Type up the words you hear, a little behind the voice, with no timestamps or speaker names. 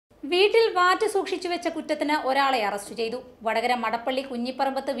വീട്ടിൽ വാറ്റ് സൂക്ഷിച്ചു വെച്ച കുറ്റത്തിന് ഒരാളെ അറസ്റ്റ് ചെയ്തു. വടകര മടപ്പള്ളി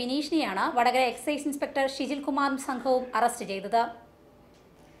കുഞ്ഞിപ്പറമ്പത്ത് വിനീഷിനെയാണ് വടകര എക്സൈസ് ഇൻസ്പെക്ടർ ഷിജിൽ കുമാറും സംഘവും അറസ്റ്റ് ചെയ്തത്.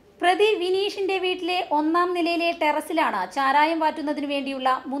 പ്രതി വിനീഷിന്റെ വീട്ടിലെ 1-ാം നിലയിലെ ടെറസിലാണ് ചാരായം വാറ്റുന്നതിനു വേണ്ടിയുള്ള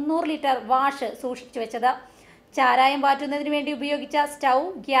 300 ലിറ്റർ വാഷ് സൂക്ഷിച്ചു വെച്ചത്. ചാരായം വാറ്റുന്നതിനു വേണ്ടി ഉപയോഗിച്ച സ്റ്റൗ,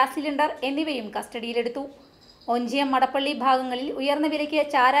 ഗ്യാസ് സിലിണ്ടർ എന്നിവയും കസ്റ്റഡിയിലെടുത്തു. ഒഞ്ചിയം, മടപ്പള്ളി ഭാഗങ്ങളിൽ ഉയർന്ന വിലയ്ക്ക്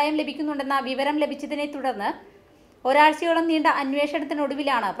ചാരായം ലഭിക്കുന്നുണ്ടെന്ന വിവരം ലഭിച്ചതിനെ തുടർന്ന് ഒരാഴ്ചയോളം നീണ്ട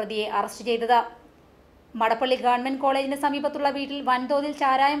അന്വേഷണത്തിനൊടുവിലാണ് പ്രതിയെ അറസ്റ്റ് ചെയ്തത്. മടപ്പള്ളി ഗവൺമെന്റ് കോളേജിന് സമീപത്തുള്ള വീട്ടിൽ വൻതോതിൽ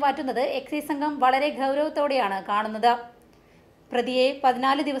ചാരായം വാറ്റുന്നത് എക്സൈസ് സംഘം വളരെ ഗൗരവത്തോടെയാണ് കാണുന്നത്. പ്രതിയെ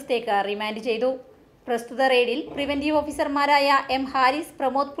 14 ദിവസത്തേക്ക് റിമാൻഡ് ചെയ്തു. പ്രസ്തുത റെയ്ഡിൽ പ്രിവന്റീവ് ഓഫീസർമാരായ M Haris,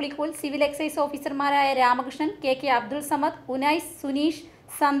 Pramod Pulikkool, civil excise ഓഫീസർമാരായ Ramakrishnan, K Abdul Samad, Unais, Suneesh,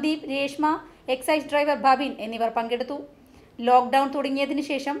 Sandeep, Reshma, excise driver Babin എന്നിവർ പങ്കെടുത്തു. ലോക്ക്ഡൌൺ തുടങ്ങിയതിനു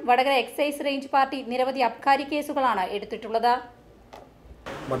ശേഷം വടകര എക്സൈസ് റേഞ്ച് പാർട്ടി നിരവധി അബ്കാരി കേസുകളാണ് എടുത്തിട്ടുള്ളത്.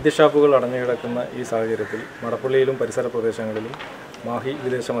 മദ്യഷാപ്പുകൾ അടഞ്ഞുകിടക്കുന്ന ഈ സാഹചര്യത്തിൽ മടപ്പള്ളിയിലും പരിസര പ്രദേശങ്ങളിലും മാഹി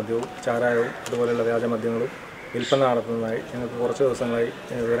വിദേശ മദ്യവും ചാരായവും അതുപോലെയുള്ള വ്യാജമദ്യങ്ങളും വിൽപ്പന നടത്തുന്നതായി ഞങ്ങൾക്ക് കുറച്ച് ദിവസങ്ങളായി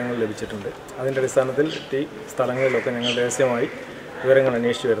വിവരങ്ങൾ ലഭിച്ചിട്ടുണ്ട്. അതിൻ്റെ അടിസ്ഥാനത്തിൽ ഈ സ്ഥലങ്ങളിലൊക്കെ ഞങ്ങൾ രഹസ്യമായി വിവരങ്ങൾ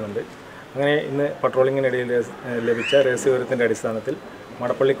അന്വേഷിച്ചു വരുന്നുണ്ട്. അങ്ങനെ ഇന്ന് പട്രോളിങ്ങിനിടയിൽ ലഭിച്ച രഹസ്യവിവരത്തിൻ്റെ അടിസ്ഥാനത്തിൽ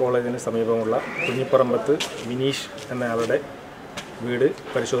മടപ്പള്ളി കോളേജിന് സമീപമുള്ള കുഞ്ഞിപ്പറമ്പത്ത് വിനീഷ് എന്നയാളുടെ വീട്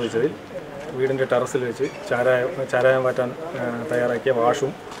പരിശോധിച്ചതിൽ വീടിൻ്റെ ടെറസിൽ വെച്ച് ചാരായം വാറ്റാൻ തയ്യാറാക്കിയ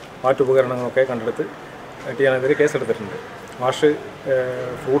വാഷും വാറ്റുപകരണങ്ങളൊക്കെ കണ്ടെടുത്ത് ടിയാനെതിരെ കേസെടുത്തിട്ടുണ്ട്.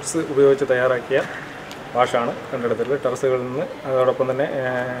 ഫ്രൂട്ട്സ് ഉപയോഗിച്ച് തയ്യാറാക്കിയ വാഷാണ് കണ്ടെടുത്തിട്ടുള്ളത്. ടെറസുകളിൽ നിന്ന് അതോടൊപ്പം തന്നെ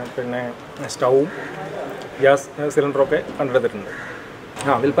സ്റ്റൗവും ഗ്യാസ് സിലിണ്ടറൊക്കെ കണ്ടെടുത്തിട്ടുണ്ട്.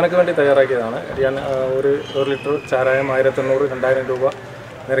 വിൽപ്പനയ്ക്ക് വേണ്ടി തയ്യാറാക്കിയതാണ്. ഒരു ലിറ്റർ ചാരായം 1800-2000 രൂപ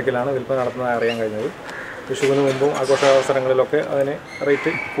നിരക്കിലാണ് വിൽപ്പന നടത്തുന്നതായി അറിയാൻ കഴിഞ്ഞത്. വിഷുവിന് മുമ്പും ആഘോഷാവസരങ്ങളിലൊക്കെ അതിന്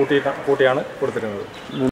റേറ്റ് കൂട്ടിയാണ് കൊടുത്തിരുന്നത്.